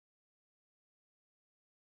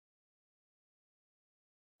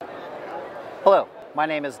Hello, my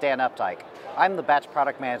name is Dan Updike. I'm the Batch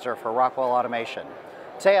Product Manager for Rockwell Automation.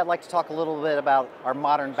 Today I'd like to talk a little bit about our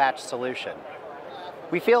modern batch solution.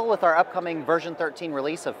 We feel with our upcoming version 13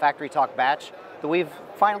 release of FactoryTalk Batch that we've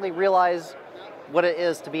finally realized what it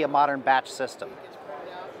is to be a modern batch system.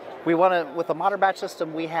 With a modern batch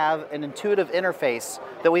system, we have an intuitive interface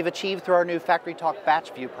that we've achieved through our new FactoryTalk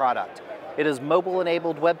Batch View product. It is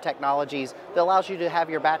mobile-enabled web technologies that allows you to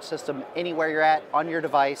have your batch system anywhere you're at, on your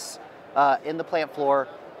device, in the plant floor,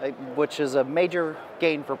 which is a major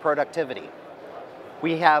gain for productivity.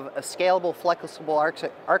 We have a scalable, flexible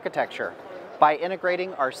architecture. By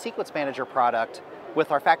integrating our Sequence Manager product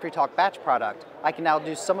with our FactoryTalk Batch product, I can now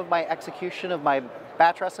do some of my execution of my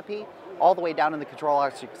batch recipe all the way down in the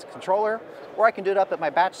controller, or I can do it up at my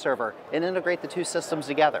batch server and integrate the two systems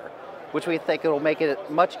together, which we think it will make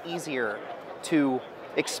it much easier to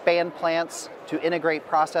expand plants, to integrate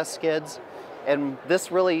process skids, and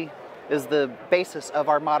this really is the basis of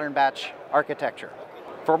our modern batch architecture.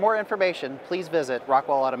 For more information, please visit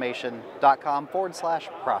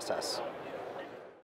rockwellautomation.com/process.